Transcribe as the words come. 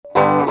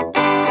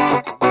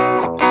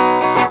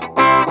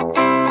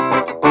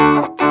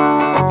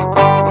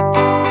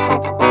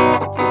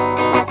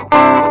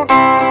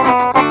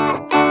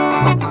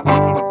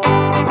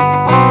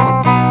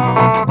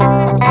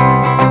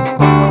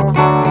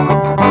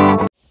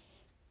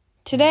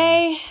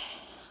Today,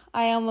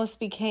 I almost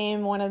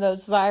became one of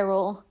those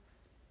viral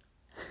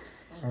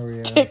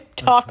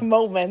TikTok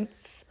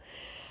moments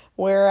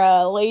where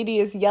a lady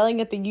is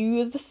yelling at the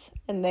youths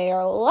and they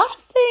are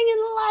laughing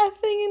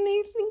and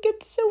they think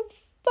it's so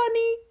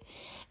funny.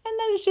 And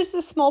that is just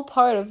a small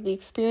part of the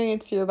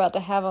experience you're about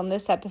to have on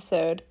this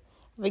episode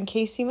of In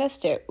Case You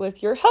Missed It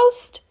with your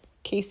host,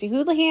 Casey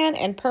Houlihan,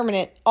 and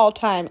permanent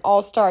all-time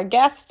all-star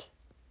guest,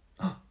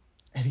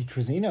 Eddie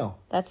Trezino.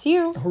 That's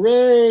you.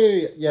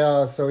 Hooray!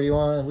 Yeah, so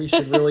we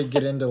should really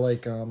get into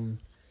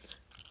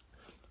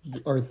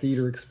our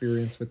theater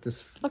experience with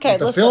this. Okay,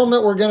 the film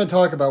that we're going to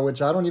talk about,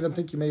 which I don't even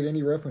think you made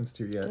any reference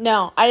to yet.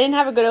 No, I didn't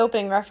have a good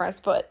opening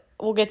reference, but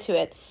we'll get to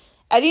it.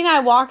 Eddie and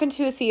I walk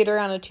into a theater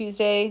on a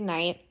Tuesday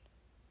night.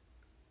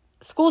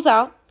 School's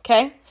out,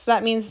 okay? So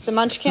that means the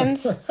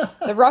munchkins,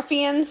 the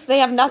ruffians, they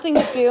have nothing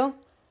to do.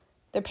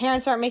 Their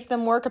parents aren't making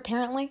them work,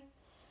 apparently.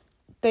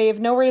 They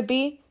have nowhere to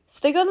be. So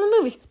they go to the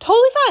movies.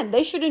 Totally fine.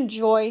 They should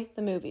enjoy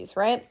the movies,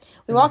 right?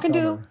 We walk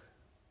into...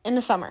 In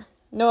the summer.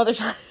 No other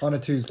time. On a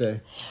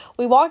Tuesday.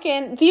 We walk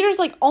in. Theater's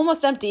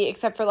almost empty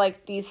except for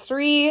these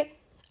three...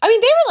 I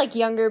mean, they were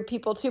younger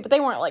people too, but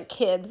they weren't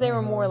kids. They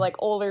were more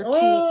older teens.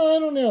 I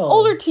don't know.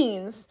 Older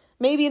teens.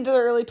 Maybe into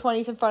their early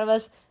 20s in front of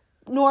us.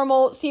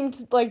 Normal.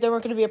 Seemed like there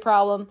weren't going to be a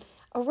problem.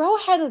 A row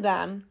ahead of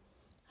them,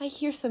 I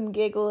hear some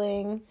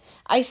giggling.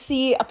 I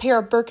see a pair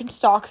of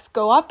Birkenstocks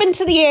go up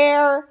into the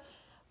air,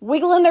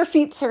 wiggling their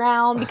feet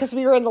around because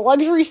we were in the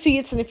luxury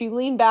seats, and if you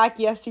lean back,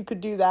 yes, you could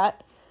do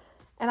that.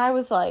 And I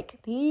was like,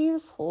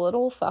 these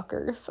little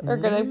fuckers are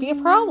going to be a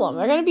problem.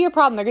 They're going to be a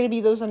problem. They're going to be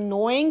those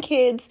annoying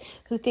kids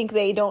who think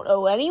they don't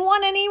owe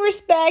anyone any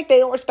respect. They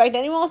don't respect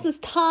anyone else's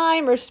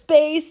time or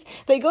space.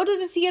 They go to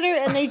the theater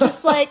and they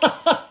just they're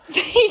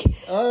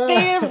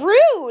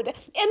rude.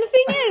 And the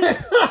thing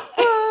is,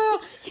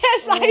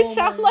 yes, I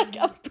sound like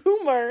a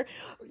boomer,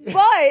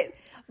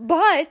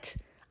 but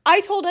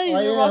I told Eddie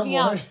we were walking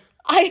out.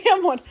 I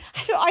am one.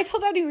 I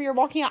told Eddie we were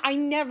walking out. I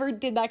never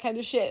did that kind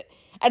of shit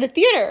at a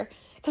theater.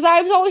 Because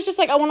I was always just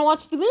I want to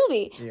watch the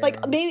movie. Yeah.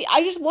 Maybe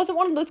I just wasn't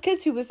one of those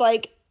kids who was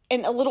a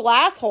little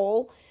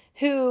asshole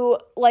who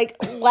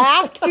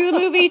laughed through the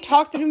movie,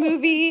 talked through the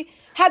movie,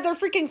 had their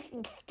freaking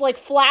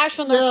flash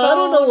on their phone. I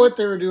don't know what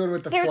they were doing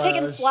with the flash. They were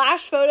taking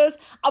flash photos.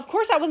 Of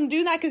course I wasn't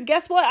doing that because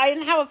guess what? I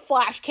didn't have a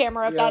flash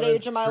camera at that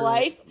age of my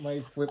life. My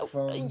flip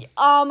phone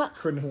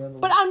couldn't handle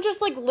it. But I'm just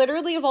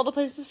literally of all the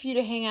places for you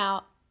to hang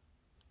out.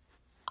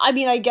 I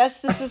mean, I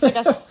guess this is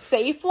a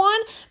safe one.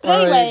 But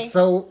all anyway. Right,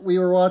 so we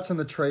were watching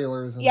the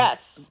trailers. And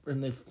yes.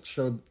 And they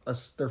showed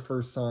us their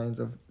first signs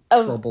of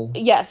trouble.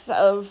 Yes,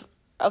 of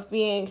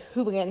being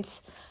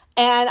hooligans.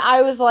 And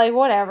I was like,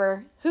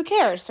 whatever. Who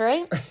cares,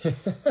 right?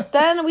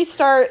 Then we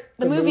start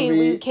the movie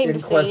we came to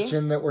see. In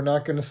question that we're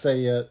not going to say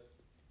yet.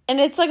 And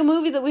it's a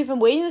movie that we've been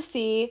waiting to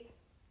see.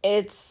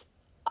 It's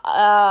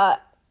a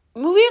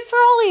movie for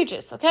all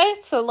ages, okay?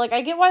 So,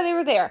 I get why they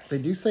were there. They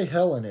do say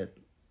hell in it.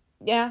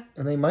 Yeah.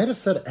 And they might have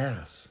said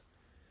ass.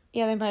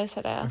 Yeah, they might have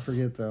said ass. I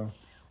forget, though.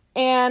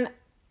 And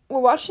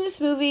we're watching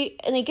this movie,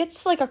 and it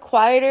gets a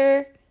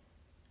quieter,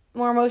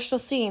 more emotional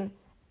scene.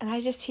 And I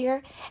just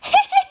hear...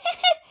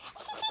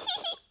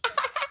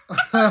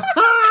 and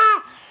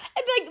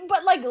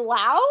but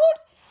loud.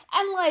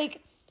 And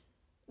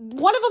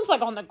one of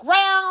them's on the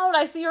ground.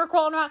 I see her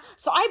crawling around.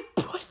 So I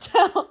put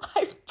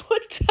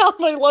down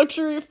my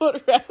luxury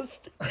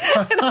footrest.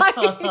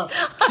 And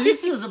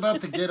Casey was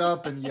about to get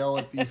up and yell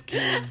at these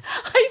kids.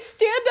 I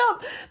stand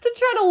up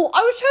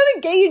I was trying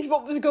to gauge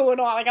what was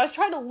going on. I was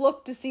trying to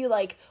look to see,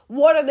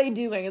 what are they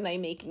doing? Are they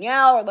making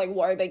out? Or,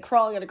 what are they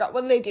crawling on the ground?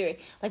 What are they doing?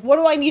 What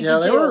do I need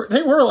to do?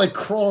 They were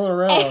crawling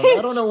around. I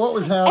don't know what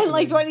was happening.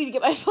 And, do I need to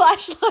get my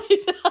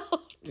flashlight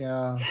out?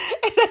 Yeah.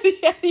 And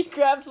then he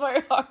grabs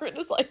my arm and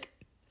is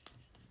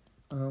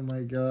oh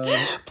my god.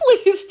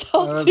 Please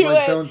don't do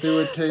it. Don't do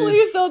it, Case.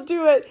 Please don't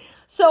do it.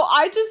 So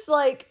I just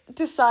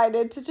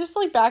decided to just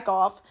back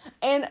off.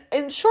 And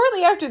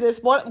shortly after this,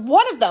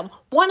 one of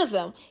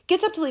them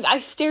gets up to leave. I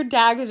stared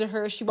daggers at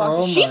her as she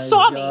walks in. She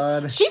saw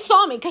me. She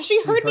saw me because she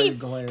heard me.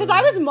 Because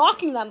I was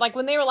mocking them.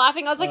 When they were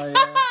laughing, I was like, ha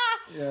ha.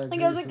 I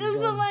was like, this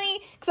is so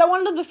funny. Because I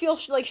wanted them to feel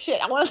like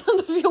shit. I wanted them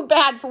to feel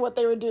bad for what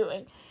they were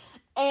doing.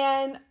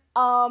 And,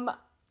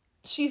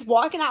 she's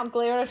walking out and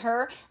glaring at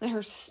her, and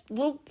her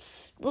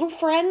little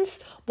friends,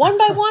 one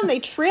by one, they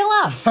trail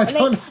out,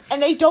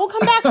 and they don't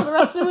come back for the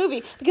rest of the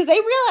movie because they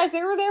realized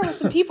they were there with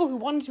some people who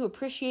wanted to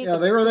appreciate. Yeah,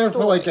 they were there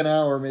for an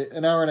hour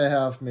and a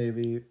half,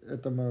 maybe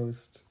at the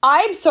most.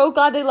 I'm so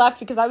glad they left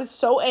because I was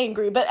so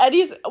angry. But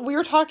we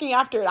were talking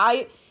after, and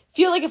I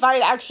feel if I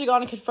had actually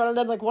gone and confronted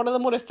them, one of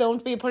them would have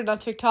filmed me and put it on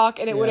TikTok,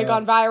 and it would have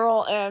gone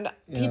viral, and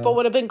people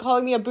would have been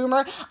calling me a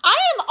boomer. I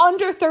am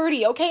under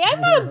 30, okay?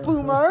 I'm not a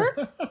boomer.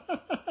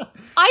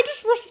 I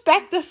just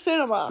respect the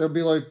cinema. They'd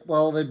be like,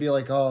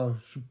 oh,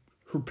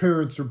 her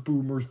parents are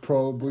boomers,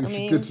 probably.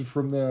 She gets it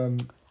from them.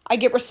 I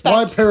get respect.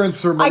 My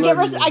parents are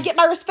millennials. I get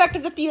my respect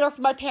of the theater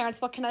from my parents.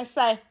 What can I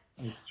say?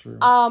 It's true.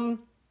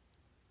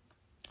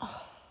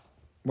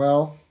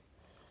 Well.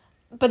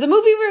 But the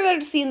movie we were there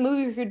to see, and the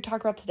movie we're going to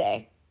talk about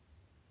today,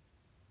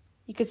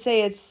 You could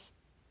say it's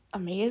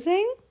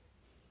amazing.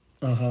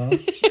 Uh-huh.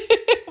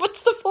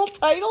 What's the full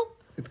title?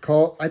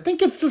 I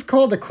think it's just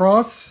called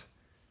Across.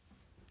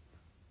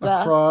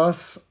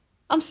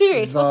 I'm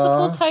serious. What's the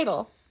full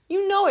title?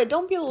 You know it.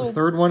 Don't be a little... The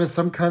third one is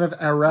some kind of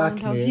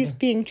arachnid. Oh, no, he's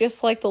being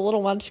just like the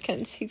little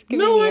munchkins. He's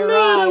giving me a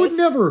rise. I would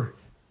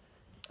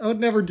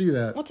never do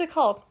that. What's it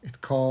called? It's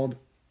called...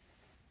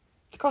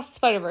 Across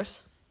the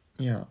Spiderverse.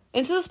 Yeah.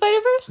 Into the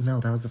Spiderverse? No,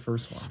 that was the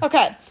first one.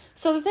 Okay.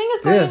 So the thing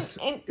is This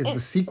is the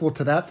sequel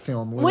to that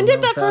film. When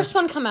did that first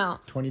one come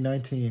out?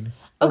 2019. Okay.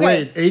 Oh,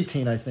 wait,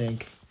 18, I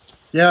think.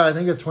 Yeah, I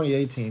think it's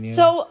 2018. Yeah.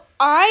 So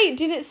I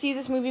didn't see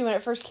this movie when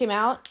it first came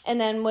out. And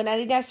then when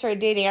Eddie and I started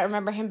dating, I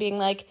remember him being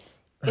like,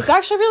 it's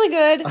actually really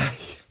good.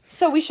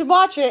 So we should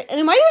watch it. And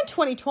it might have been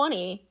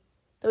 2020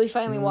 that we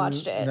finally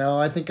watched it. No,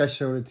 I think I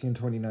showed it to you in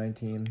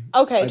 2019.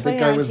 Okay, 2019. I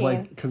think I was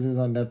like, because it was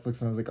on Netflix,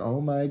 and I was like, oh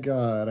my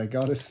God, I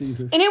gotta see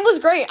this. And it was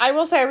great. I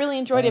will say I really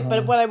enjoyed it.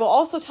 But what I will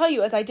also tell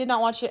you is I did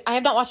not watch it. I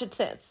have not watched it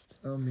since.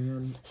 Oh,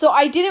 man. So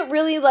I didn't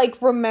really,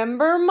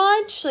 remember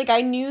much.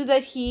 I knew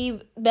that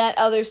he met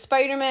other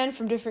Spider-Men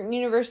from different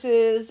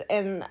universes.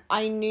 And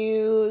I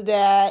knew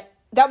that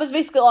was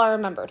basically all I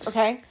remembered,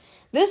 okay?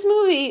 This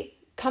movie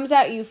comes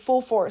at you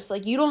full force.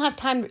 You don't have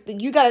time.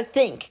 You got to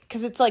think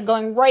because it's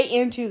going right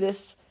into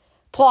this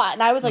plot.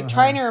 And I was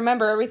trying to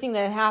remember everything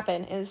that had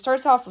happened. And it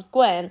starts off with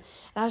Gwen. And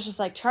I was just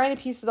trying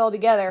to piece it all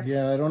together.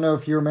 Yeah, I don't know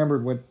if you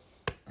remembered what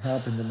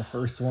happened in the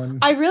first one.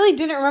 I really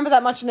didn't remember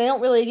that much. And they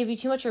don't really give you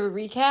too much of a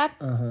recap.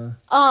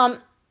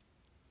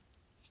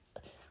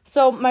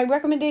 So my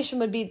recommendation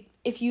would be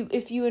if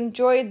you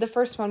enjoyed the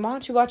first one, why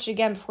don't you watch it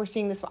again before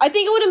seeing this one? I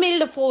think it would have made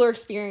it a fuller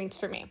experience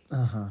for me.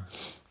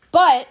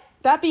 But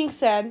that being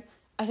said,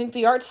 I think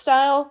the art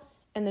style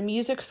and the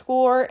music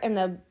score and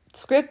the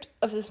script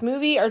of this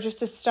movie are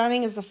just as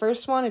stunning as the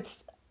first one.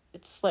 It's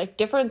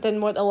different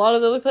than what a lot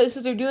of the other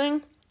places are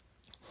doing.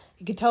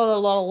 You can tell that a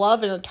lot of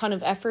love and a ton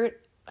of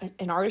effort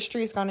and artistry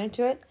has gone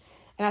into it.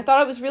 And I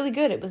thought it was really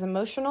good. It was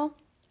emotional.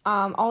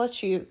 I'll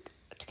let you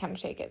to kind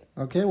of take it.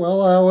 Okay,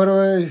 well, what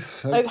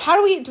do I... how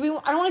do we... I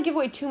don't want to give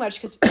away too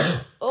much because...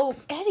 Oh,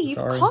 Eddie, you've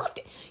coughed.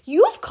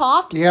 You've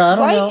coughed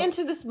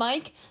into this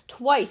mic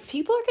twice.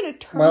 People are going to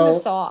turn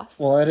this off.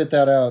 We'll edit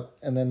that out,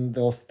 and then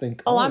they'll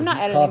think, I'm not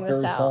editing this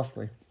very out.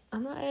 Softly.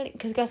 I'm not editing,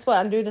 because guess what?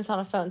 I'm doing this on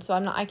a phone, so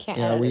I can't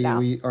edit it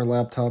out. Our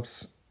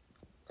laptops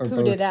are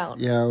Pooed it out.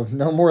 Yeah,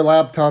 no more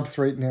laptops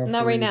right now.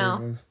 Not right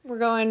now. We're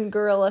going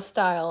guerrilla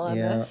style on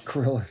this.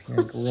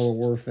 Guerrilla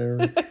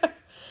warfare.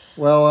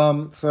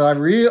 Well, so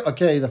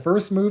the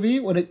first movie,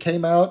 when it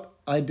came out,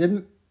 I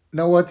didn't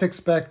know what to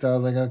expect. I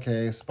was like,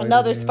 okay, Spider-Man.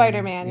 Another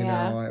Spider-Man, you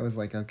know, I was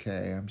like,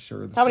 okay, I'm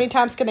sure this How many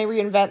times can they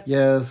reinvent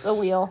the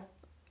wheel?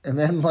 And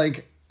then,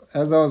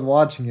 as I was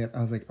watching it,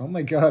 I was like, oh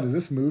my God, is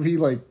this movie,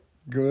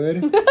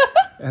 good?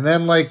 And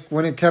then,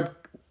 when it kept,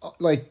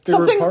 there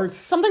were parts...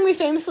 Something we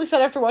famously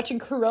said after watching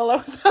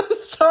Cruella without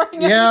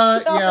starring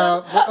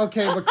Yeah. But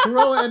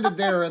Cruella ended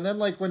there, and then,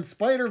 when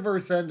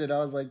Spider-Verse ended, I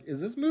was like,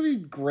 is this movie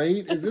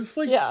great? Is this,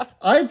 Yeah.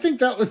 I think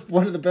that was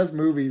one of the best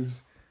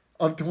movies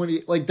of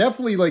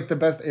definitely, the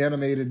best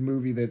animated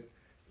movie that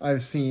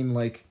I've seen,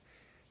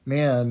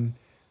 man...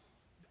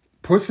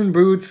 Puss in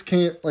Boots is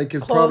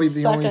close probably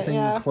the only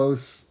thing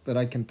close that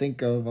I can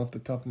think of off the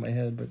top of my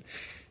head, but...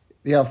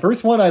 Yeah,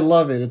 first one, I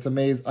love it. It's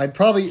amazing. I've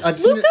seen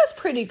it. Luca's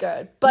pretty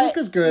good. But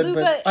Luca's good,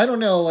 but I don't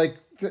know,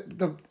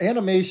 the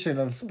animation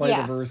of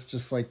Spider-Verse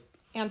just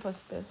and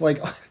Puss in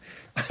Boots.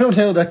 I don't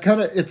know, that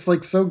kind of,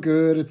 it's so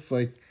good. It's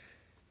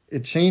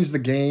it changed the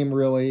game,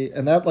 really.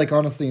 And that,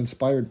 honestly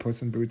inspired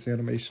Puss in Boots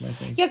animation, I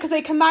think. Yeah, because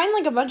they combine,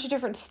 a bunch of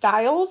different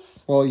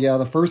styles. Well, yeah,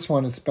 the first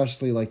one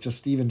especially,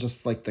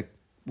 the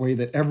way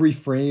that every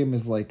frame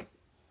is,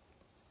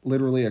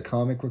 literally a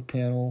comic book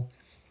panel.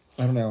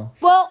 I don't know.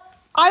 Well...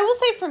 I will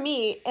say for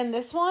me, in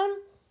this one,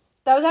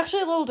 that was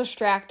actually a little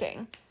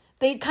distracting.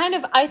 They kind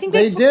of, I think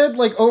they did,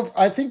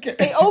 I think...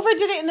 They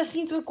overdid it in the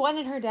scenes with Gwen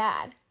and her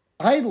dad.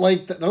 I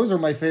liked that. Those are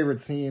my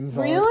favorite scenes.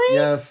 Really?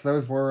 Yes,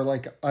 those were,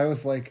 I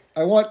was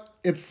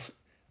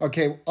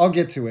okay, I'll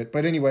get to it.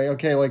 But anyway,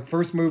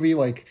 first movie,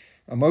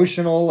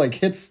 emotional,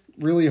 hits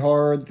really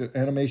hard. The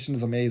animation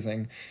is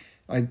amazing.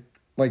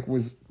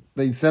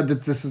 They said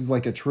that this is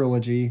a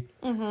trilogy.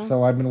 Mm-hmm.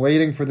 So I've been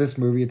waiting for this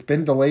movie. It's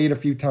been delayed a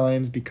few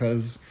times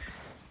because...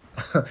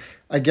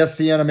 I guess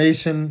the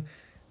animation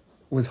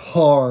was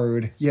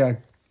hard. Yeah,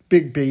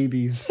 big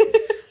babies.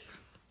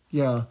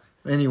 Yeah.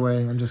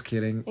 Anyway, I'm just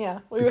kidding.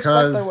 Yeah, we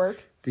respect their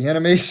work. The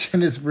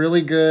animation is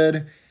really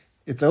good.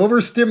 It's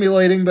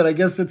overstimulating, but I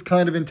guess it's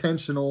kind of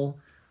intentional.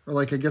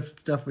 Or I guess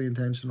it's definitely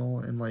intentional.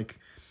 And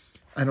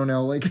I don't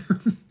know,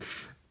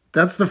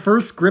 that's the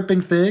first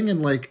gripping thing.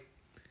 And I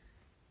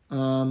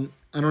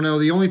don't know,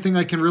 the only thing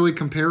I can really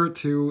compare it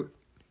to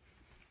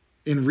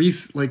in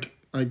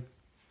I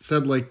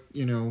said,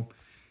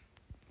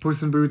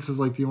 Puss in Boots is,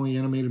 the only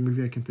animated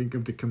movie I can think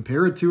of to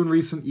compare it to in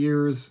recent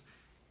years.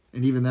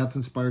 And even that's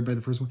inspired by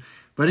the first one.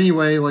 But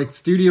anyway,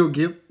 Studio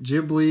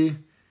Ghibli,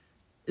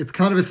 it's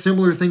kind of a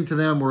similar thing to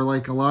them where,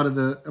 a lot of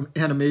the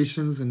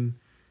animations and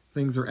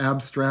things are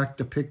abstract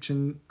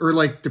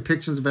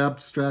depictions of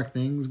abstract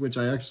things, which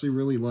I actually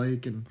really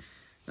like, and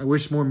I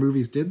wish more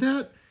movies did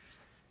that.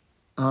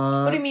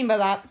 What do you mean by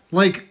that?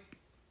 Like,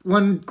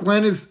 when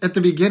Gwen is at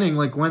the beginning,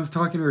 like, Gwen's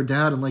talking to her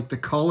dad, and, like, the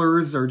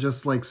colors are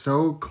just, like,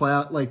 so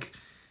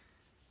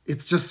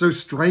it's just so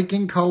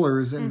striking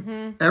colors,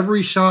 and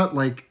every shot,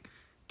 like,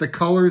 the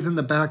colors in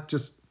the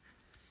backgrounds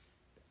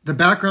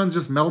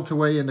just melt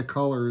away into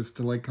colors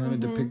to, like, kind of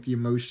depict the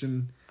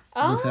emotion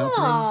of what's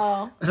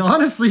happening. And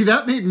honestly,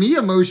 that made me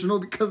emotional,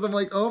 because I'm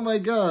like, oh my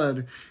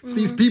god,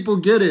 these people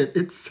get it.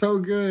 It's so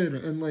good.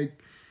 And, like,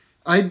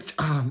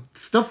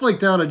 stuff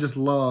like that I just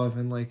love.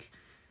 And, like,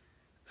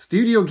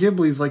 Studio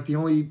Ghibli's, like, the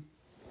only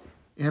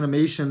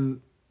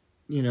animation,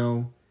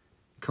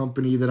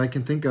 company that I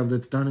can think of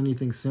that's done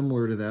anything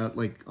similar to that,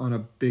 like, on a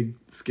big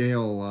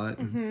scale a lot.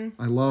 And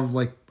I love,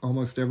 like,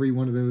 almost every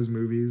one of those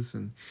movies.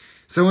 And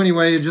so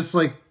anyway, it just,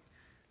 like,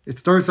 it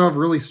starts off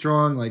really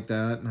strong like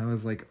that. And I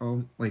was like,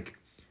 oh, like,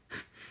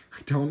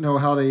 I don't know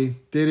how they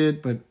did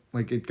it, but,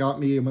 like, it got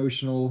me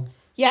emotional.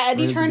 Yeah,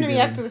 Eddie turned to me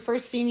after the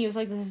first scene. He was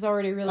like, "This is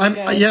already really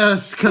good."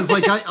 Yes, because,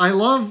 like, I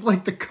love,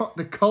 like, the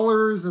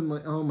colors and,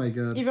 like, oh my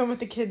god. Even with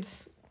the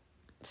kids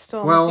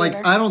still. Well,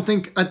 like, I don't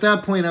think at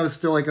that point I was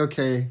still like,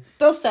 okay,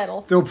 they'll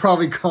settle. They'll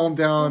probably calm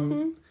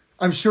down.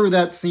 I'm sure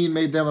that scene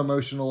made them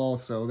emotional.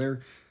 Also,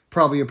 they're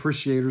probably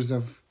appreciators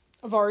of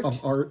art,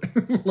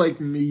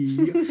 like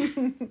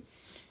me.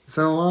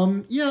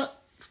 So, yeah,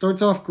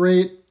 starts off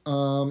great.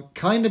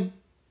 Kind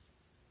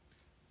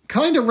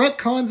of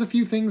retcons a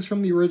few things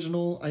from the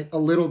original, a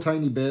little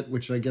tiny bit,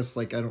 which I guess,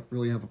 like, I don't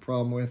really have a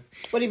problem with.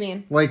 What do you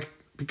mean? Like,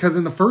 because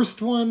in the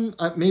first one,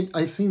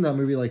 I've seen that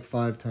movie like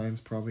 5 times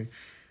probably,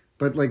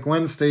 but, like,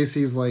 Gwen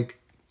Stacy's like,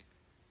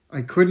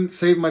 I couldn't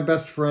save my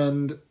best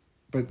friend,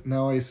 but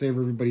now I save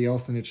everybody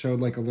else, and it showed,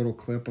 like, a little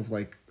clip of,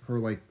 like, her,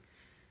 like,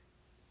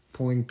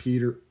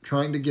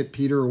 trying to get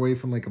Peter away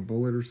from, like, a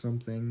bullet or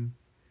something.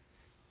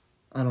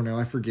 I don't know,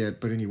 I forget,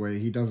 but anyway,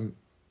 he doesn't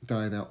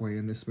die that way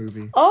in this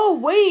movie. Oh,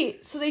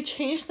 wait, so they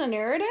changed the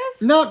narrative?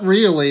 Not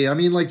really. I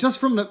mean, like, just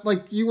from the,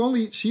 like,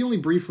 she only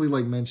briefly,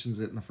 like, mentions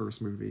it in the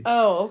first movie.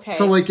 Oh, okay.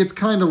 So, like, it's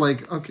kind of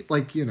like, okay,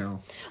 like,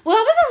 Well, that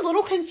was a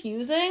little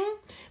confusing,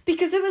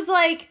 because it was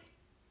like,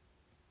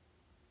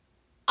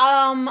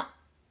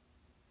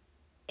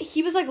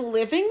 he was, like,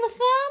 living with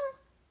them?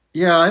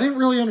 Yeah, I didn't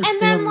really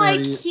understand that. And then,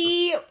 like,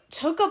 he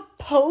took a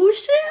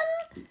potion?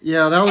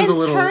 Yeah, that was a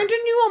little... And turned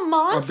into a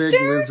monster? A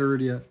big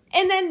lizard, yeah.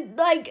 And then,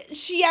 like,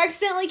 she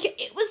accidentally...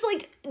 It was,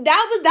 like...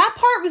 That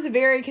part was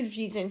very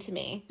confusing to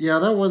me. Yeah,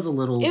 that was a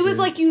little... It was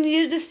like you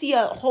needed to see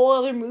a whole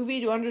other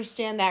movie to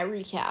understand that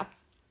recap.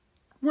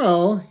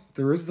 Well,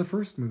 there is the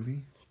first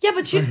movie. Yeah,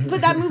 but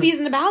that movie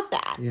isn't about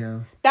that.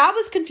 Yeah. That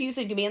was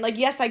confusing to me. And, like,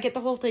 yes, I get the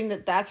whole thing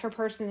that that's her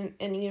person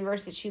in the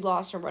universe that she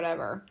lost or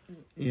whatever.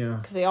 Yeah.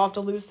 Because they all have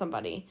to lose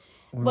somebody.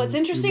 Well, what's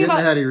interesting you're getting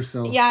about... ahead of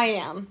yourself. Yeah, I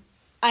am.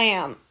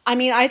 I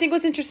mean, I think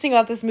what's interesting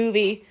about this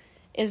movie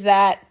is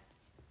that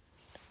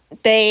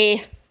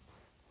they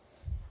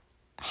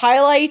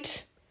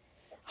highlight...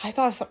 I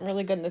thought of something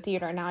really good in the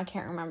theater, and now I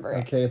can't remember it.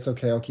 Okay, it's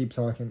okay. I'll keep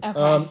talking.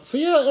 Okay. So,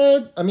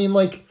 yeah, I mean,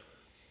 like...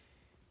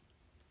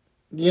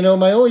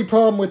 my only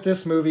problem with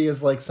this movie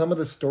is, like, some of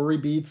the story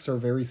beats are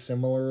very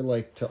similar,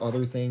 like, to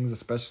other things,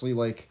 especially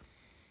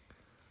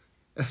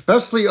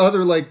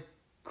other, like,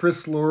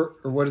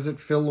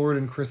 Phil Lord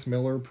and Chris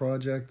Miller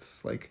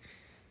projects, like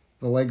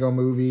the Lego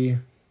Movie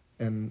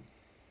and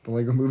the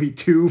Lego Movie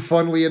 2,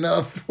 funnily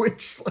enough,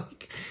 which,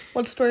 like...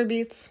 What story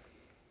beats?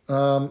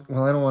 Well,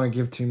 I don't want to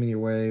give too many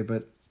away,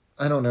 but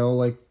I don't know,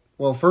 like...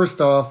 Well,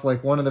 first off,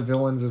 like, one of the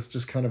villains is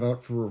just kind of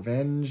out for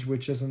revenge,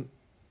 which isn't,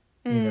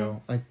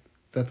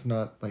 that's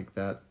not, like,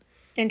 that...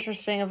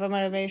 Interesting of a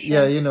motivation.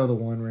 Yeah, you know the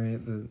one,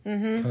 right? The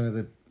kind of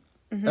the...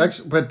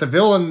 Actually, but the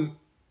villain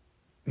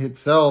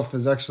itself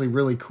is actually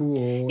really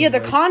cool. Yeah,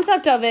 the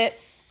concept of it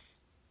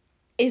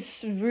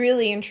is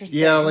really interesting.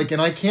 Yeah, like,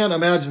 and I can't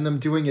imagine them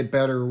doing it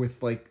better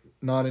with, like,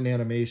 not an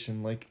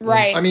animation. Like,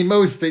 right. I mean,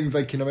 most things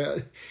I can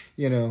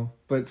imagine,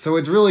 but so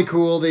it's really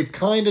cool. They've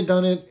kind of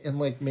done it in,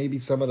 like, maybe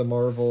some of the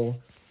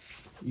Marvel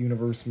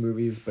Universe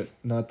movies, but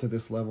not to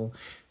this level.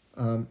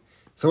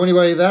 So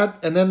anyway, that,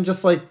 and then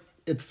just, like,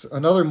 it's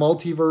another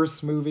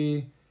multiverse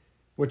movie,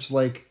 which,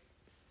 like,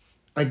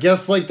 I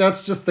guess, like,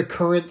 that's just the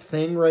current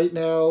thing right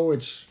now,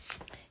 which...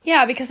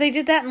 Yeah, because they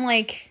did that in,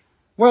 like...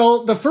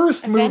 Well, the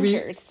first movie...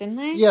 Avengers, didn't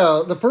they?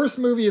 Yeah, the first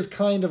movie is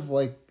kind of,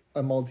 like,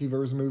 a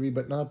multiverse movie,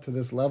 but not to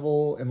this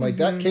level. And, like,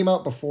 that came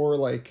out before,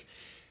 like,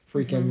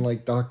 freaking,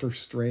 like, Doctor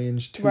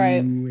Strange 2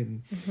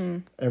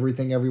 and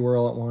Everything Everywhere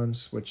All at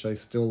Once, which I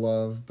still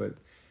love, but...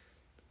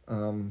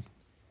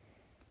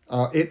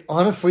 it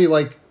honestly,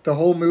 like, the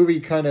whole movie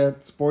kind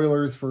of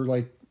spoilers for,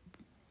 like,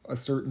 a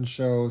certain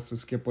show, so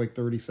skip, like,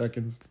 30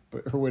 seconds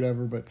or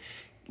whatever, but,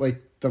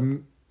 like,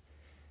 the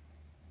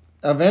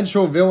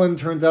eventual villain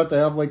turns out to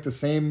have, like, the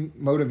same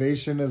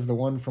motivation as the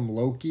one from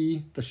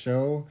Loki, the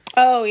show.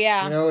 Oh,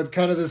 yeah. It's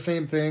kind of the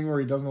same thing where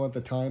he doesn't want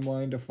the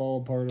timeline to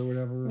fall apart or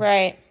whatever.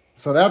 Right.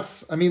 So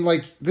that's, I mean,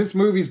 like, this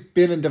movie's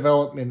been in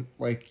development,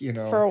 like, you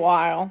know, for a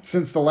while.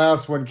 Since the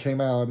last one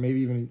came out,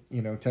 maybe even,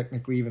 you know,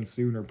 technically even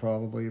sooner,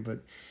 probably. But,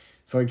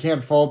 so I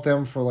can't fault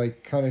them for,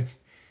 like, kind of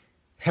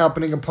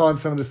happening upon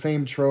some of the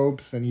same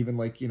tropes and even,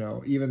 like, you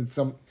know, even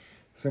some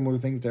similar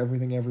things to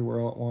Everything Everywhere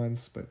All at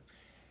Once.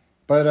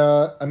 But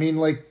I mean,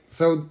 like,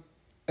 so,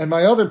 and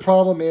my other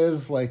problem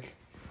is, like,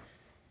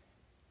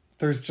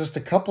 there's just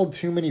a couple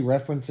too many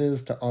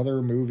references to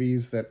other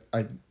movies that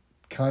I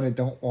kind of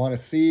don't want to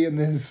see in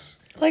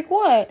this. Like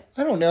what?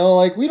 I don't know.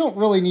 Like, we don't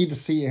really need to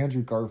see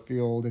Andrew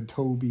Garfield and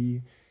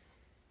Toby.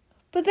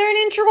 But they're an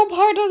integral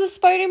part of the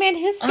Spider-Man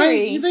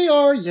history. They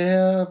are,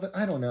 yeah. But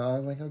I don't know. I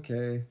was like,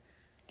 okay.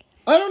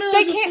 I don't know.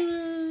 They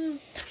can't.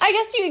 I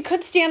guess you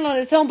could stand on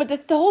its own, but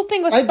the whole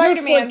thing with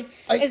Spider-Man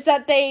is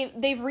that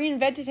they've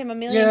reinvented him a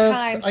million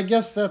times. I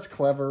guess that's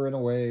clever in a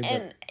way.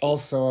 But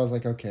also, I was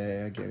like,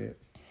 okay, I get it.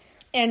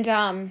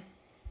 And,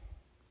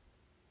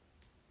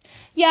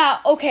 yeah,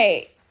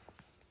 okay.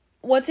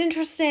 What's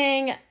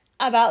interesting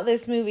about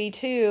this movie,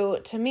 too,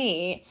 to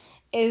me,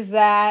 is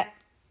that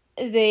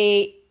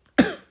they...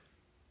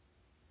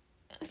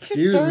 It's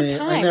your third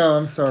time. I know,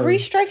 I'm sorry. 3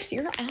 strikes,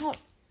 you're out.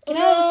 Get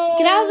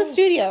out of the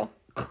studio.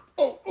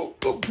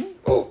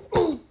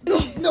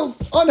 No,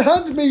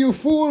 unhand me, you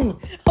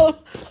fool!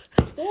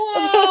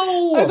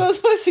 Wow! Are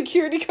those my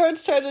security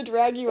guards trying to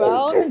drag you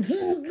out?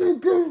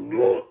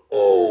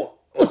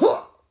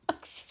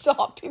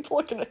 Stop, people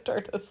are gonna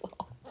turn this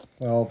off.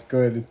 Well,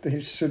 good. They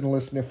shouldn't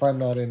listen if I'm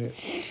not in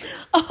it.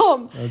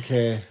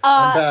 Okay,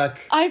 I'm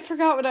back. I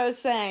forgot what I was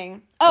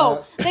saying.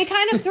 Oh, they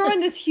kind of throw in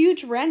this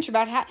huge wrench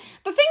about how...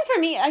 The thing for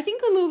me, I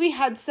think the movie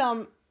had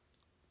some...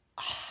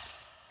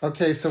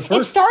 Okay, so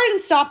first... It started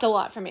and stopped a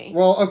lot for me.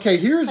 Well, okay,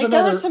 here's like,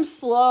 another... There were some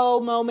slow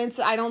moments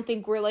that I don't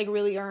think were, like,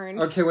 really earned.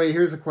 Okay, wait,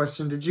 here's a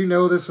question. Did you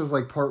know this was,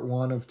 like, part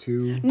 1 of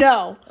 2?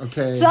 No.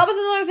 Okay. So that was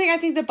another thing I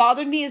think that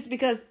bothered me is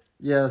because...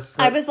 Yes.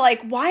 I was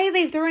like, why are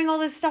they throwing all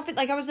this stuff in?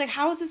 Like, I was like,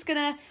 how is this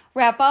gonna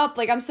wrap up?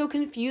 Like, I'm so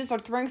confused. They're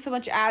throwing so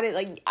much at it.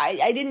 Like,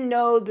 I didn't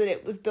know that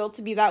it was built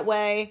to be that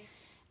way.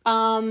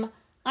 I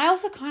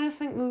also kind of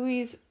think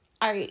movies...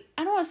 I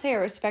don't want to say I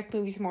respect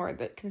movies more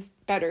that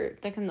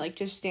can, like,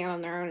 just stand on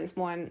their own as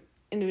one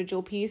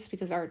individual piece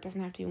because art doesn't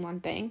have to be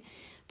one thing.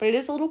 But it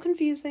is a little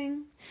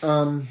confusing.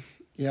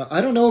 Yeah,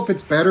 I don't know if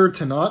it's better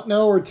to not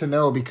know or to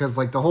know because,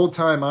 like, the whole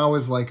time I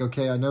was like,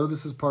 okay, I know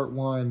this is part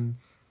 1.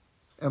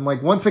 And,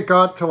 like, once it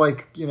got to,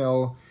 like, you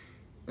know,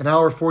 an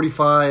hour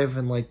 45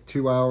 and, like,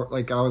 2 hours,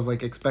 like, I was,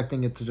 like,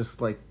 expecting it to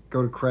just, like,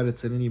 go to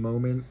credits at any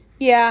moment.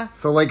 Yeah.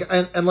 So, like,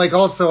 and like,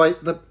 also,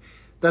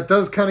 that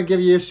does kind of give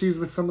you issues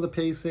with some of the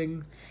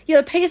pacing. Yeah,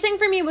 the pacing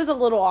for me was a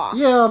little off.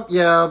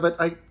 Yeah, but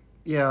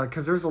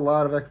because there's a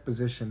lot of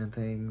exposition and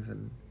things,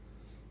 and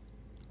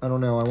I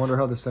don't know. I wonder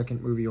how the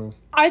second movie will...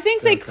 I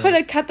think they could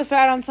have cut the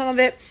fat on some of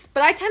it,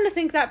 but I tend to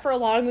think that for a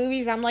lot of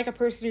movies, I'm, like, a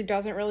person who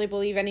doesn't really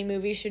believe any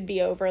movie should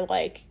be over,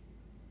 like...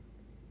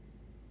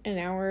 an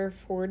hour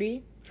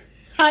 40.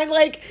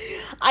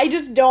 I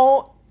just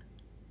don't.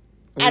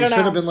 Well, I don't know.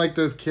 Should have been like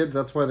those kids.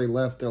 That's why they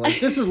left. They're like,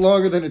 this is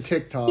longer than a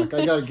TikTok.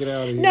 I gotta get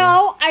out of here.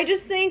 No, I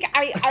just think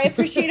I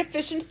appreciate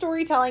efficient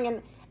storytelling,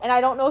 and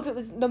I don't know if it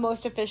was the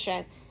most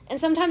efficient. And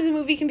sometimes a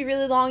movie can be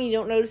really long. You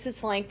don't notice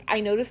its length. I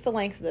noticed the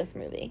length of this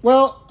movie.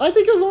 Well, I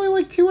think it was only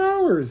like 2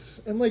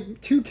 hours and like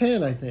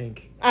 2:10. I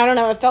think. I don't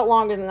know. It felt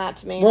longer than that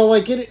to me. Well,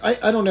 like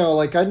I don't know.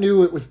 Like I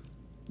knew it was.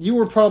 You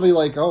were probably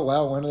like, oh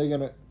wow,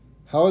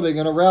 how are they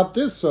gonna wrap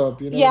this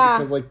up? You know, yeah.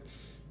 Because like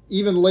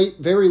even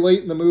very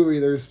late in the movie,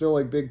 there's still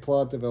like big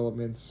plot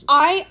developments.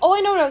 I know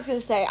what I was gonna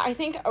say. I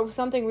think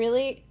something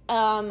really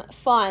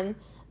fun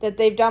that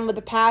they've done with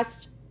the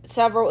past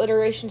several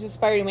iterations of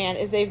Spider-Man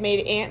is they've made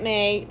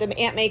the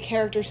Aunt May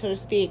character, so to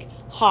speak,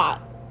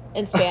 hot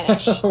in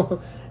Spanish. Tom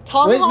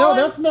Holland. No,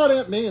 that's not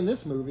Aunt May in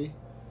this movie.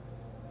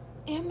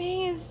 Aunt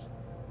May is.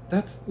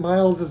 That's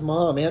Miles'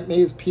 mom. Aunt May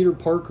is Peter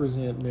Parker's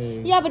Aunt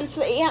May. Yeah, but it's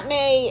the Aunt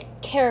May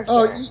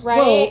character,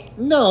 right?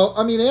 Well, no.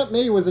 I mean, Aunt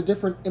May was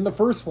in the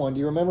first one. Do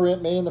you remember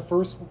Aunt May in the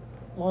first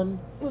one?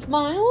 With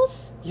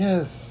Miles?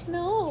 Yes.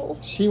 No.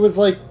 She was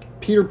like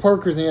Peter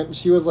Parker's aunt, and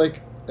she was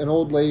like an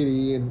old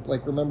lady, and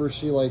like, remember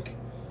she like,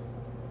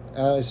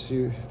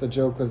 the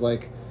joke was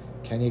like,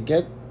 can you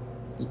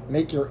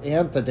make your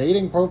aunt a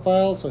dating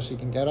profile so she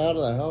can get out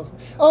of the house?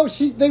 Oh,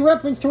 they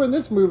referenced her in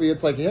this movie.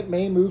 It's like Aunt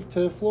May moved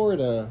to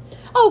Florida.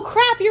 Oh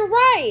crap, you're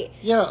right.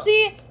 Yeah.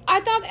 See,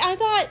 I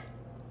thought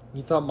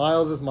you thought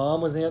Miles'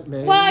 mom was Aunt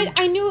May? Well,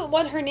 I knew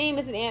what her name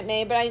isn't Aunt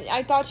May, but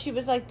I thought she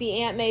was like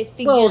the Aunt May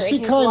figure in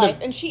his life,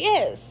 and she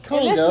is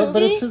kind in this of, movie,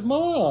 but it's his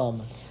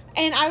mom.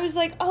 And I was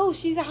like, oh,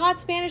 she's a hot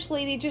Spanish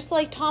lady, just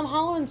like Tom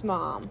Holland's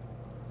mom.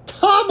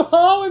 Tom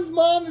Holland's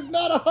mom is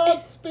not a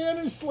hot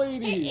Spanish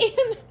lady.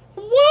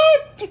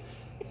 What?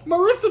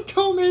 Marissa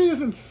Tomei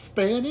isn't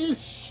Spanish.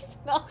 She's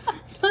not. I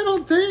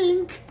don't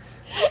think.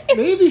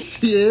 Maybe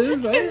she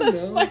is. I don't know. In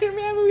the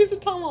Spider-Man movies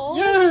with Tom Holland?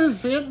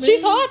 Yes, Aunt May.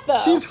 She's hot,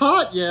 though. She's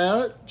hot,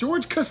 yeah.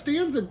 George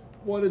Costanza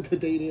wanted to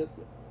date Aunt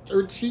May.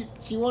 Or she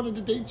wanted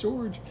to date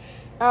George.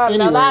 Oh,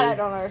 anyway, now that I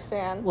don't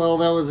understand. Well,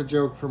 that was a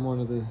joke from one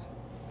of the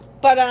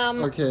But,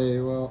 Okay,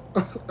 well,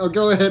 I'll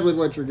go ahead with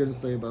what you're going to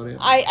say about it.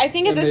 I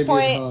think at this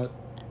point,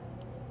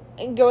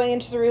 going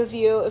into the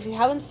review, if you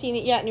haven't seen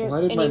it yet and you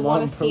want to see it... Why did my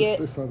mom post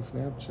this on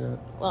Snapchat?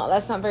 Well,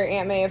 that's not very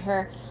Aunt May of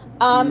her.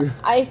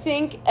 I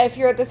think if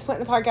you're at this point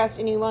in the podcast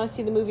and you want to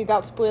see the movie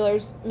without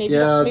spoilers, maybe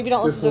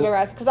don't listen to the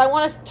rest, because I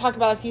want to talk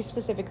about a few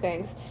specific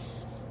things.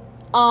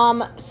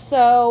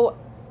 So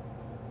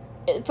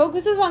it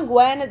focuses on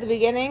Gwen at the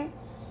beginning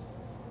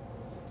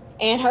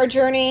and her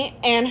journey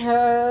and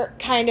her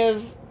kind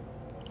of,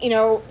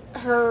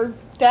 her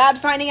dad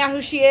finding out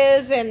who she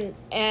is and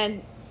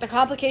the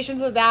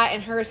complications of that,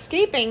 and her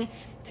escaping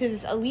to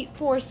this elite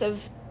force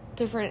of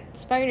different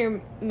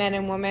Spider-Men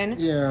and women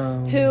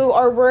who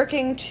are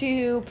working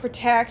to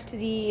protect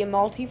the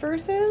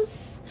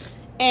multiverses.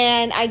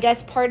 And I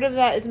guess part of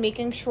that is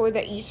making sure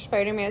that each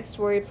Spider-Man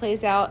story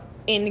plays out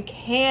in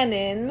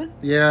canon.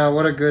 Yeah,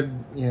 what a good...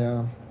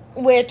 Yeah.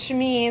 Which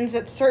means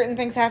that certain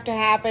things have to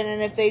happen,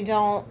 and if they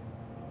don't,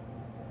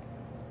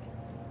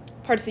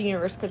 parts of the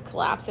universe could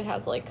collapse. It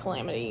has,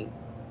 calamity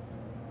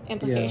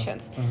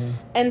implications. Yeah. Uh-huh.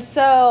 And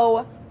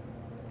so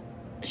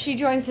she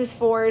joins this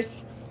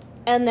force,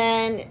 and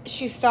then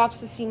she stops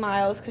to see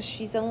Miles because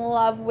she's in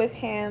love with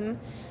him,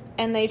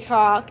 and they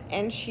talk,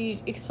 and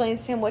she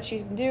explains to him what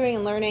she's been doing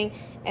and learning,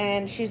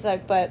 and she's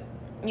like, but,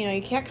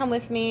 you can't come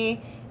with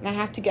me, and I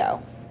have to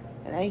go.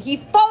 And then he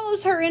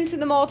follows her into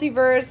the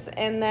multiverse,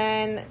 and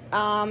then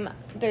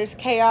there's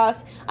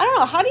chaos. I don't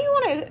know,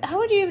 how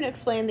would you even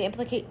explain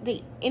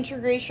the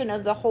integration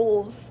of the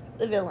Holes,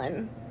 the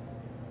villain?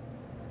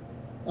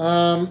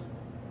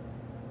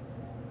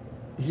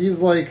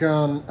 He's I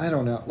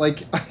don't know,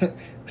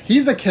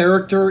 he's a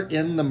character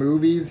in the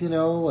movies,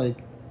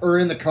 or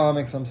in the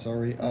comics, I'm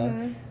sorry.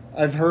 Mm-hmm.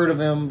 I've heard of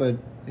him, but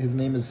his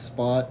name is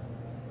Spot.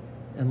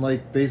 And,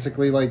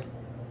 basically,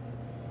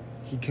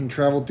 he can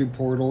travel through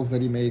portals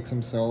that he makes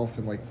himself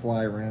and,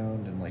 fly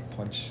around and,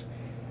 punch.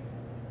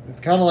 It's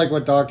kind of like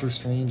what Doctor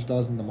Strange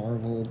does in the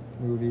Marvel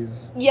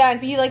movies. Yeah,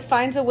 and he,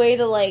 finds a way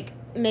to,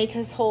 make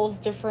his holes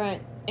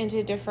different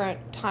into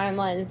different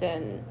timelines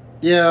and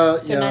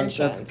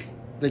dimensions.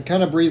 They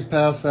kind of breeze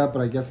past that, but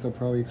I guess they'll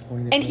probably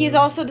explain it. And he's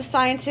also the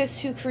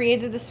scientist who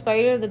created the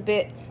spider, the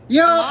bit.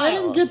 Yeah, Miles. I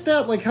didn't get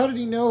that. How did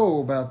he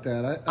know about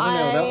that? I don't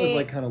know. That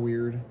was kind of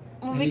weird.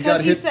 Well,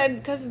 because he said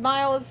because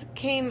Miles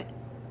came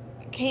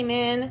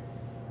in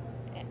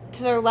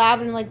to their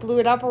lab and blew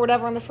it up or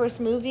whatever in the first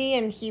movie,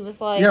 and he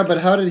was like, yeah, but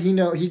how did he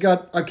know? He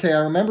got okay.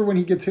 I remember when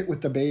he gets hit with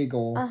the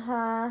bagel.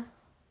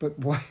 But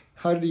why?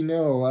 How did he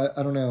know?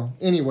 I don't know.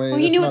 Anyway, well,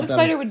 he knew what the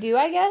spider would do,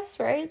 I guess,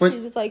 right? But, so he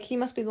was like, he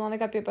must be the one that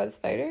got bit by the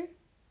spider.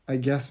 I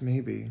guess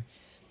maybe.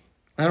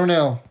 I don't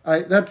know.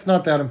 That's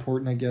not that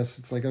important. I guess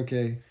it's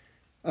okay.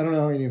 I don't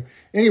know how he knew.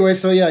 Anyway,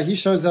 so yeah, he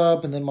shows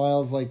up, and then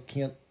Miles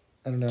can't.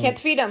 I don't know. Can't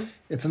defeat him.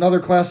 It's another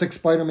classic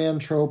Spider-Man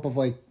trope of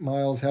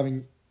Miles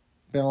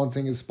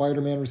balancing his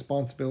Spider-Man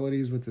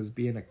responsibilities with his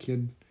being a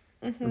kid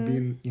or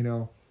being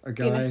a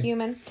guy, being a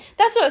human.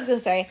 That's what I was gonna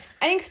say.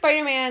 I think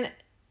Spider-Man,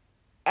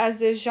 as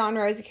this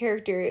genre, as a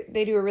character,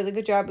 they do a really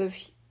good job of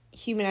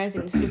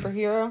humanizing the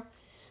superhero.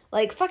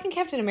 Fucking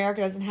Captain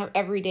America doesn't have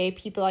everyday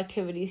people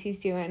activities he's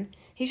doing.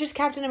 He's just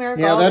Captain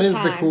America all the time. Yeah,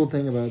 that is the cool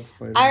thing about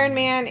Spider-Man. Iron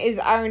Man is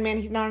Iron Man.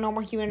 He's not a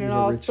normal human at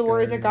all.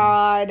 Thor is a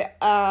god.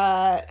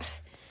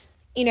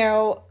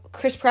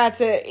 Chris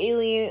Pratt's an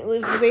alien,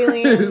 lives with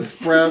aliens.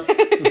 Chris Pratt,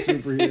 the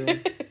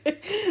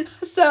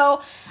superhero.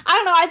 So, I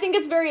don't know. I think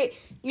it's very,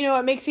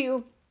 it makes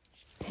you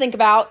think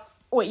about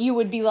what you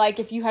would be like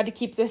if you had to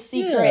keep this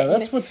secret. Yeah,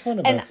 that's what's fun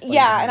about Spider-Man.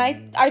 Yeah,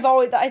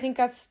 and I think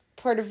that's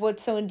part of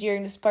what's so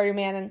endearing to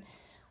Spider-Man, and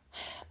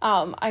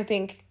I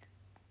think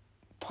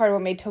part of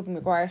what made Toby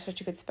Maguire such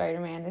a good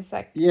Spider-Man is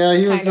yeah,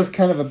 he was just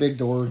kind of a big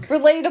dork,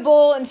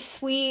 relatable and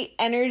sweet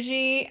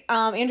energy.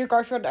 Andrew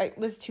Garfield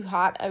was too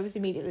hot. I was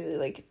immediately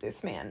like,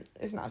 this man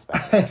is not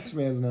Spider-Man. This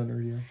man's not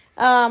nerdy.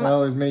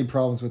 Well, there's many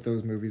problems with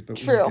those movies, but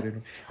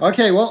true.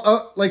 Okay,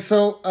 well,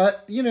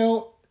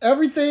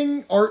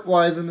 everything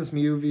art-wise in this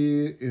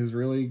movie is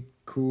really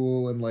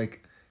cool, and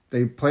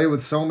they play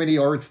with so many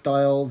art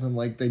styles, and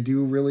they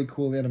do really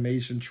cool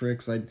animation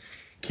tricks. I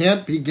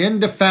can't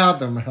begin to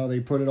fathom how they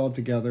put it all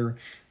together.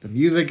 The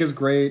music is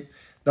great.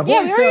 The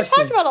voice we already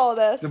talked about all of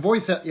this. The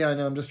voice, I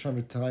know. I'm just trying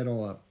to tie it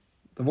all up.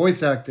 The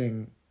voice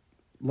acting,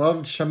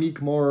 loved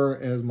Shamik Moore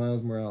as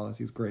Miles Morales.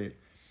 He's great.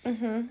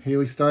 Mm-hmm.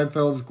 Haley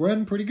Steinfeld's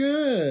Gwen, pretty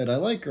good. I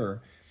like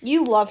her.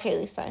 You love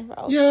Haley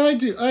Steinfeld. Yeah, I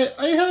do.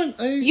 I haven't.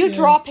 You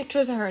draw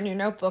pictures of her in your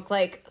notebook,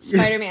 like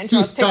Spider-Man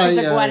draws pictures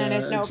of Gwen in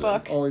his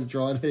notebook. Always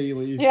drawing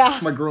Haley. Yeah,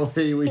 my girl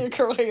Haley. Your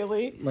girl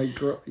Haley. My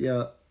girl.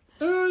 Yeah.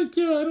 I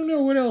don't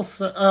know what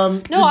else.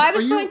 I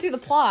was going through the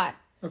plot.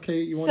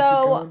 Okay, you want to keep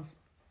going?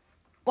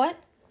 What?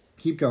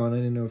 Keep going. I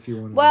didn't know if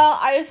you wanted. Well,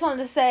 I just wanted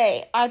to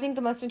say, I think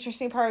the most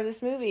interesting part of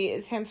this movie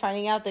is him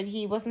finding out that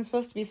he wasn't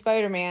supposed to be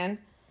Spider-Man.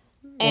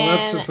 Well,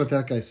 that's just what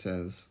that guy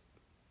says.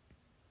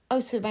 Oh,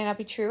 so it might not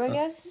be true, I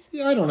guess?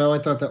 Yeah, I don't know. I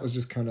thought that was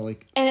just kind of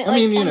And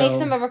it makes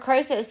him have a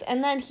crisis.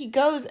 And then he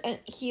goes and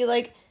he,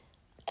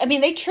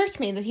 they tricked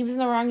me that he was in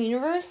the wrong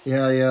universe.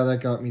 Yeah, that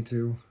got me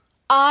too.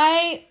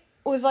 I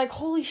was like,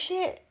 holy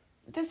shit.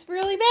 this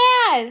really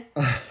bad.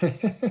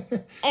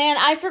 And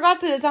I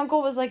forgot that his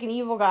uncle was like an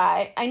evil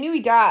guy. I knew he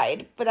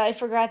died, but I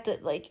forgot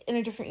that like in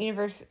a different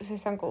universe, if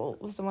his uncle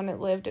was the one that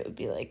lived, it would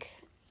be like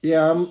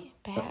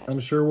bad. I'm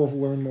sure we'll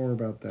learn more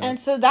about that. And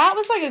so that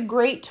was like a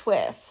great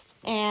twist,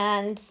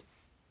 and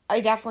I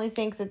definitely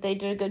think that they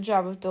did a good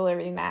job of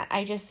delivering that.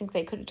 I just think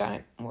they could have done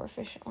it more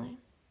efficiently.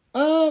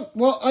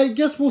 Well, I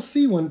guess we'll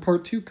see when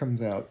part 2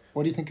 comes out.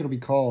 What do you think it'll be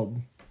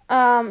called?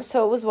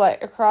 So it was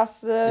what? It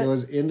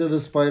was Into the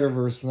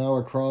Spiderverse, now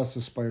Across the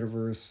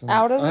Spiderverse.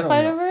 Out of the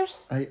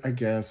Spiderverse? I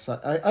guess.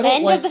 I don't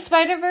End of the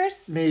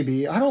Spiderverse?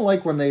 Maybe. I don't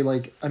like when they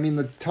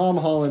the Tom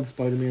Holland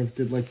Spider-Mans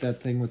did like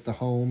that thing with the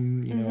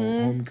home,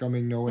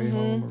 Homecoming, No Way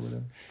Home or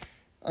whatever.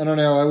 I don't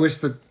know. I wish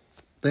that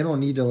they don't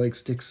need to like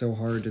stick so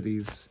hard to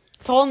these.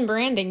 It's all in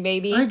branding,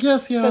 baby. I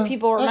guess, yeah. So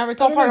people remember.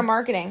 It's all part of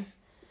marketing.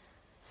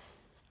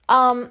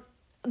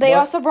 They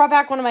also brought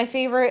back one of my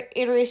favorite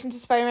iterations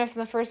of Spider-Man from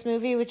the first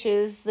movie, which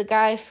is the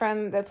guy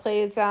that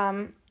plays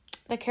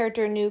the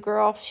character New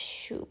Girl.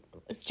 Shoot,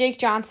 it's Jake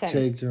Johnson.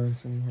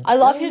 Yeah. I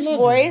love his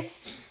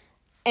voice,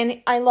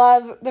 and I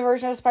love the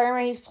version of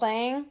Spider-Man he's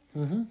playing.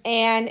 Mm-hmm.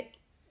 And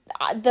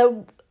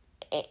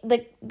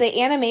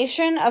the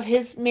animation of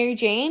his Mary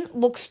Jane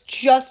looks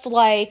just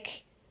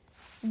like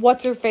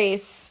what's her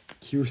face.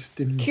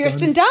 Kirsten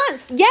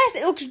Dunst. Yes,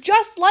 it looks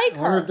just like her.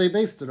 I wonder if they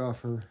based it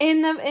off her.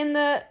 In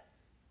the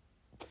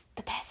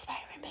best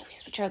Spider-Man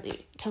movies, which are the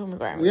Tobey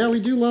Maguire movies. Yeah,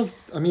 we do love.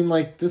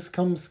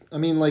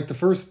 The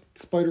first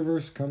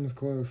Spider-Verse comes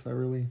close.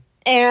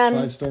 And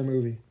 5-star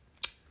movie.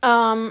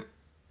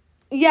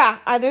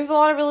 Yeah, there's a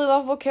lot of really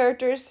lovable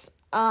characters.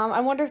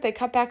 I wonder if they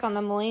cut back on the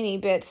Mulaney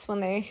bits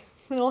when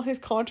all his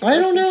controversy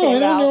I don't know. came I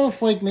don't out. know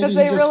if maybe he just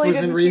was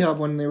in rehab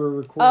when they were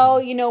recording. Oh,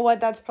 you know what?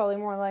 That's probably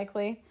more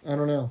likely. I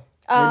don't know.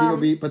 Maybe he'll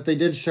be, but they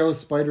did show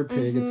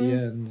Spider-Pig at the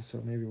end,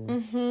 so maybe we'll.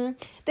 Mm-hmm.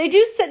 They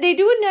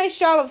do a nice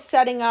job of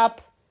setting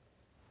up.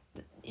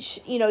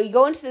 You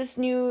go into this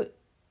new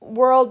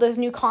world, this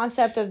new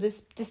concept of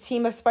this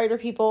team of spider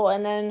people,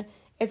 and then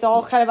it's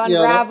all kind of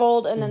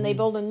unraveled, and then they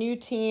build a new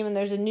team, and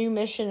there's a new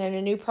mission and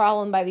a new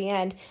problem by the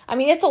end. I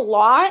mean, it's a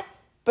lot,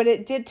 but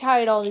it did tie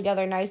it all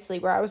together nicely,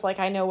 where I was like,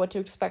 I know what to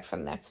expect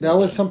from the next movie. That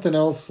was something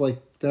else,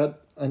 like,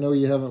 that, I know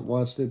you haven't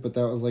watched it, but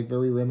that was, like,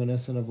 very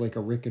reminiscent of, like, a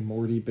Rick and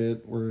Morty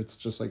bit, where it's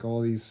just, like,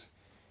 all these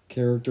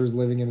characters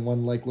living in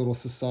one, like, little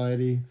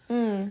society.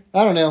 I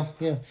don't know,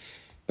 yeah.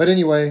 But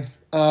anyway...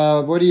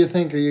 what do you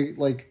think? Do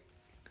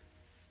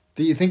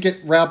you think it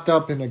wrapped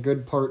up in a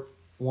good part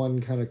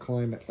 1 kind of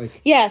climate?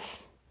 Like,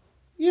 yes.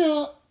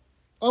 Yeah.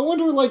 I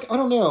wonder, I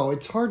don't know.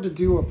 It's hard to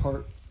do a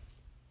part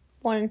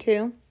 1 and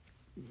 2.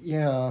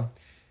 Yeah.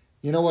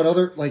 You know what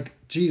other,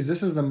 geez,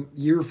 this is the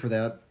year for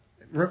that.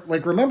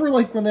 Remember,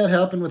 when that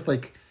happened with,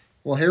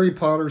 Harry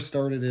Potter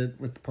started it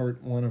with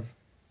part 1 of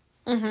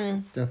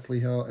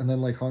Deathly Hallows, and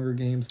then, Hunger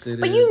Games did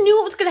it. But you knew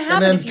what was going to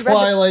happen and then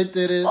Twilight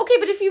did it. Okay,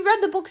 but if you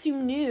read the books, you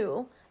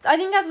knew. I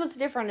think that's what's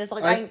different. Is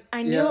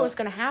I knew it was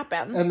going to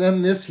happen. And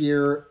then this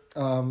year,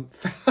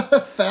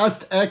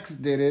 Fast X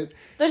did it.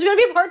 There's going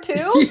to be a part 2?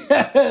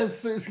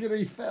 Yes, there's going to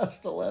be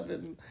Fast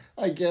 11.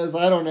 I guess.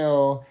 I don't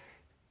know.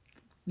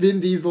 Vin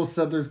Diesel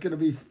said there's going to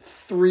be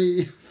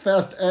 3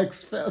 Fast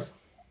X, Fast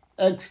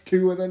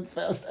X2, and then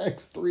Fast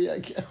X3, I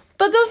guess.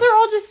 But those are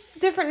all just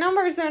different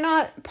numbers. They're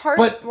not part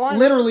 1. But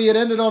literally, it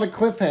ended on a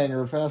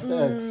cliffhanger, Fast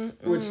X,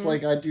 which,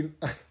 I do...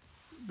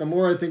 The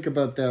more I think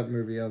about that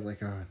movie, I was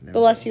like, oh, no. The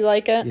less you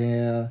like it?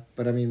 Yeah,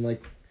 but I mean,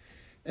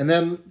 and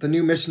then the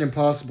new Mission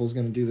Impossible is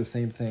going to do the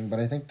same thing, but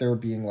I think they're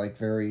being,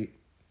 very,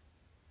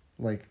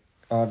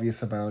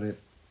 obvious about it.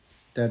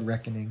 Dead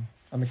Reckoning.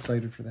 I'm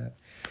excited for that.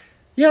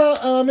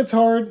 Yeah, it's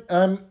hard.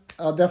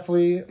 I'll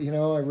definitely,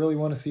 I really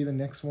want to see the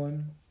next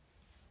one.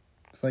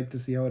 Psyched to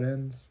see how it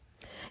ends.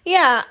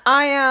 Yeah,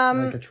 I,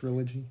 like a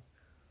trilogy.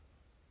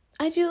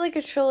 I do like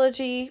a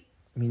trilogy.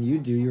 I mean, you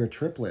do. You're a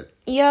triplet.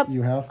 Yep.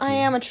 You have to. I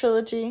am a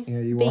trilogy. Yeah,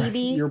 you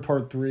baby. are. You're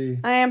part 3.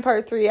 I am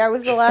part 3. I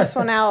was the last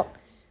one out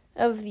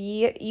of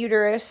the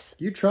uterus.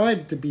 You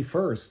tried to be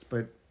first,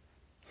 but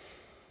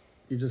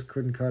you just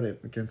couldn't cut it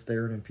against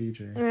Aaron and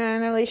PJ. Yeah, I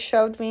know they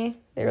shoved me.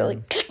 They were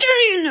like,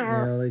 stay in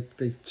there. Yeah,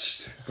 they.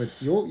 But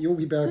you'll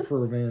be back for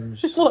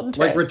revenge. One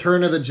day. Like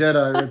Return of the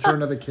Jedi,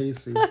 Return of the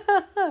Casey. But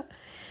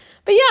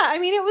yeah, I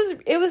mean,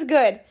 it was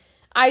good.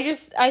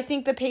 I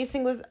think the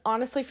pacing was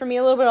honestly for me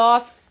a little bit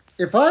off.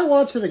 If I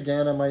watch it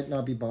again, I might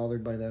not be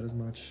bothered by that as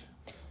much.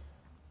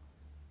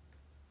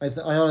 I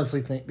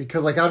honestly think,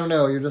 because, I don't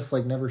know, you're just,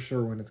 never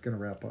sure when it's going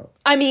to wrap up.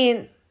 I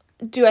mean,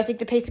 do I think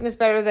the pacing was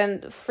better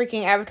than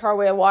freaking Avatar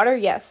Way of Water?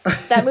 Yes.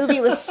 That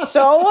movie was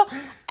so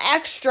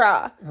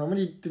extra.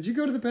 Did you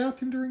go to the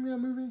bathroom during that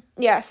movie?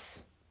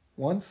 Yes.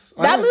 Once?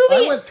 I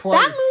went twice.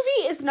 That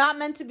movie is not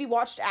meant to be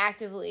watched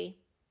actively.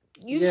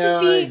 You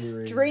should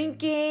be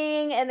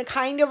drinking and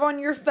kind of on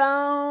your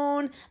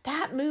phone.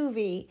 That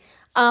movie...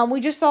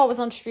 we just saw it was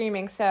on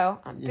streaming, so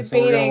I'm debating.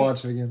 So we're gonna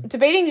watch it again.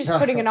 Debating just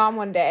putting it on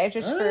one day,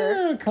 just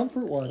for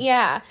comfort watch.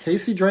 Yeah.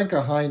 Casey drank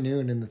a high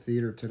noon in the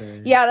theater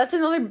today. Yeah, that's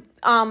another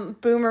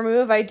boomer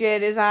move I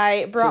did. Is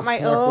I brought my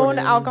own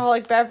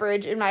alcoholic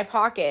beverage in my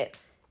pocket,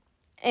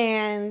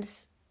 And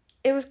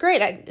it was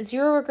great.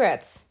 Zero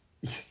regrets.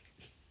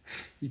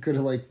 You could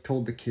have, like,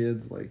 told the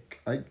kids,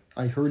 like,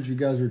 I heard you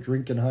guys were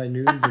drinking high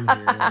noons in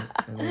here.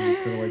 And then you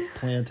could have, like,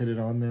 planted it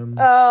on them.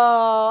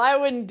 Oh, I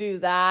wouldn't do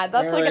that.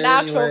 That's like an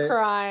actual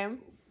crime.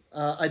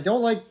 I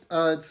don't like,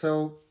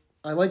 so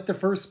I like the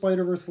first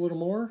Spider-Verse a little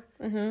more.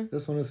 Mm-hmm.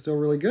 This one is still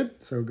really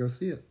good, so go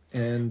see it.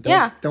 And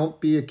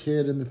don't be a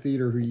kid in the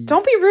theater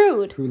don't be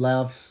rude. Who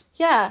laughs.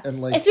 Yeah. And,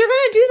 like, if you're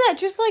going to do that,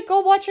 just, like, go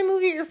watch a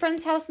movie at your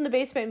friend's house in the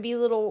basement and be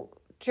little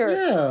jerks.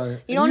 Yeah.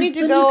 You don't need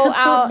to go out.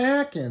 Start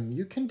macking.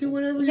 You can do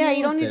whatever you want. Yeah,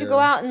 you don't need to go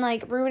out and,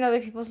 like, ruin other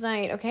people's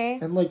night, okay?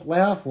 And, like,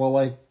 laugh while,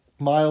 like,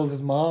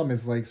 Miles' mom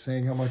is, like,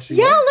 saying how much she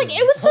loves him.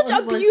 It was such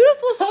a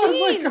beautiful scene. I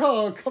was like,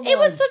 oh, come on. It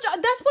was such a,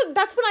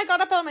 that's when I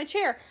got up out of my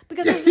chair.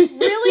 Because there was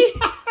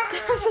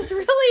this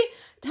really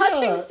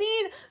touching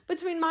scene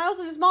between Miles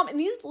and his mom, and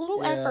these little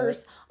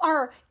effers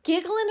are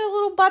giggling their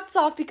little butts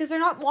off because they're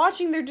not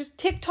watching, they're just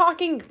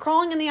tick-tocking,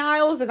 crawling in the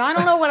aisles, and I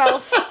don't know what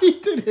else. I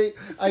did hate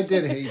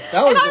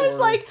that. Was and I was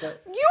like, you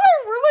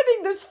are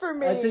ruining this for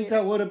me. I think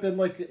that would have been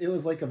like, it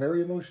was like a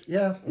very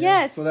emotional,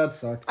 yes. So that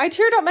sucked. I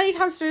teared up many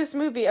times through this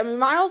movie. I mean,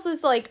 Miles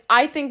is like,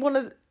 I think one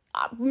of,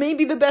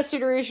 maybe the best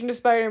iteration of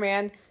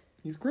Spider-Man.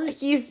 He's great.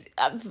 He's,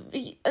 I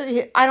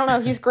don't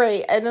know, he's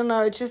great. I don't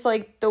know, it's just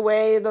like the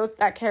way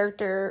that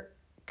character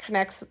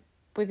connects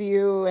with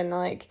you, and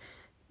like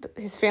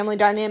his family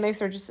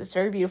dynamics are just, it's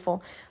very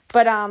beautiful.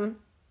 But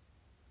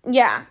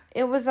yeah,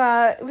 it was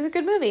a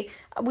good movie.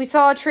 We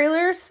saw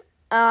trailers,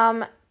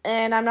 and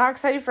I'm not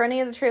excited for any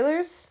of the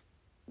trailers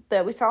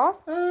that we saw.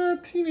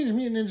 Teenage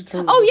Mutant Ninja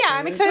Turtles. Oh yeah,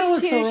 I'm excited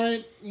for Teenage. All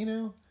right, you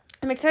know.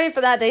 I'm excited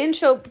for that. They didn't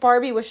show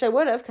Barbie, which they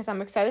would have, because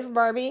I'm excited for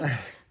Barbie.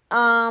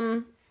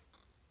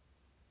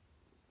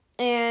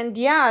 And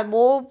yeah,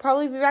 we'll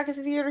probably be back at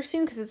the theater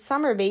soon because it's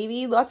summer,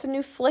 baby. Lots of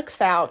new flicks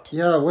out.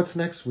 Yeah, what's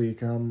next week?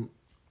 The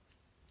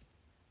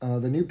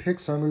new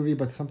Pixar movie,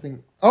 but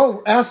something.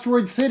 Oh,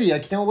 Asteroid City! I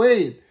can't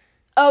wait.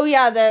 Oh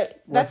yeah,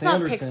 that's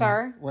not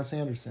Pixar. Wes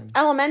Anderson.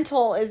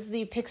 Elemental is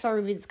the Pixar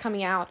movie that's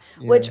coming out,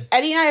 which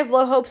Eddie and I have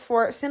low hopes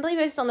for, simply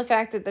based on the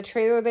fact that the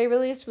trailer they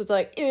released was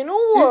like, in a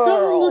world. It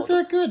doesn't look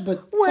that good,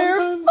 but where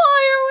sometimes...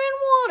 fire and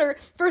water.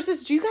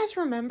 Versus, do you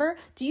remember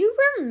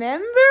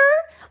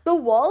the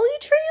WALL-E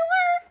trailer?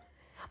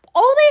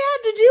 All they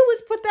had to do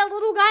was put that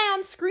little guy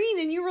on screen,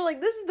 and you were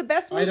like, this is the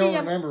best movie. I don't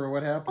remember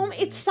what happened.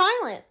 It's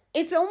silent.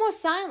 It's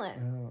almost silent.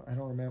 Oh, I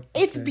don't remember.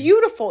 It's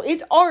beautiful.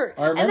 It's art.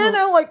 And then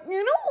they're like,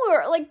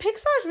 like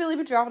Pixar's really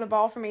been dropping a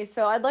ball for me,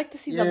 so I'd like to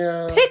see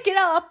them pick it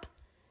up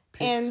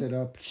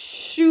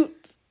shoot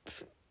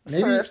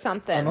for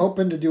something. I'm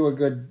hoping to do a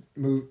good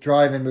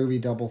drive-in movie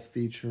double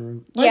feature.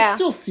 I'd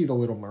still see The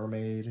Little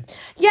Mermaid.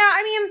 Yeah,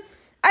 I mean,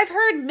 I've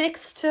heard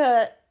mixed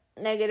to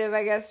negative,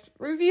 I guess,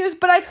 reviews,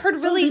 but I've heard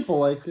Some people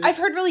liked it. I've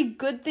heard really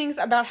good things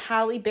about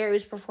Halle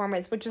Berry's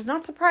performance, which is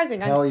not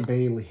surprising. Halle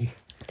Bailey.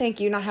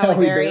 Thank you, not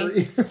Halle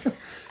Berry.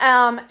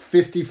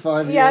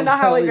 55-year-old not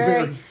Halle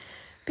Berry.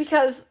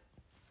 Because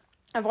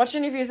I've watched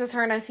interviews with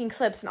her and I've seen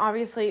clips, and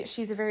obviously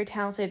she's a very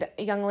talented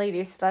young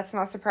lady, so that's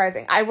not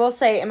surprising. I will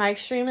say, am I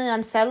extremely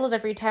unsettled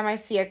every time I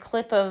see a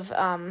clip of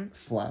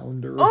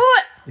Flounder?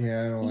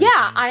 Yeah, I don't like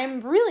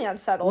I'm really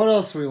unsettled. What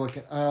else are we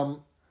looking?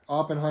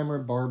 Oppenheimer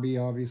and Barbie,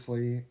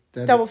 obviously.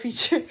 Double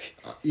feature.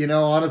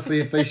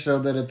 Honestly, if they showed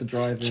that at the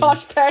drive-in.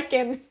 Josh Peck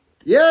and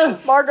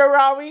yes, Margot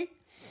Robbie.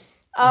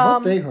 I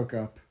hope they hook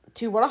up.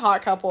 Dude, what a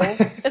hot couple. Is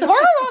Margot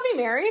Robbie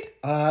married?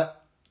 I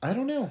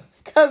don't know.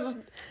 Because,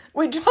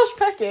 Josh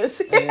Peck is.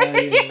 He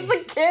was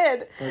a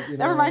kid. But,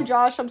 never mind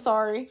Josh, I'm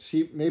sorry.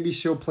 Maybe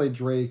she'll play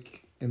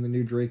Drake in the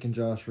new Drake and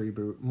Josh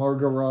reboot.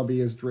 Margot Robbie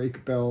as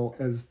Drake, Bell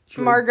as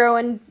Drake. Margot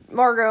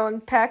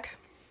and Peck.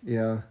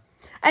 Yeah.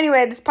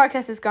 Anyway, this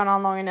podcast has gone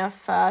on long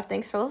enough.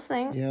 Thanks for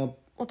listening. Yep.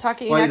 We'll talk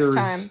to you next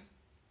time.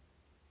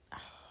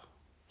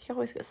 He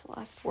always gets the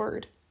last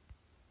word.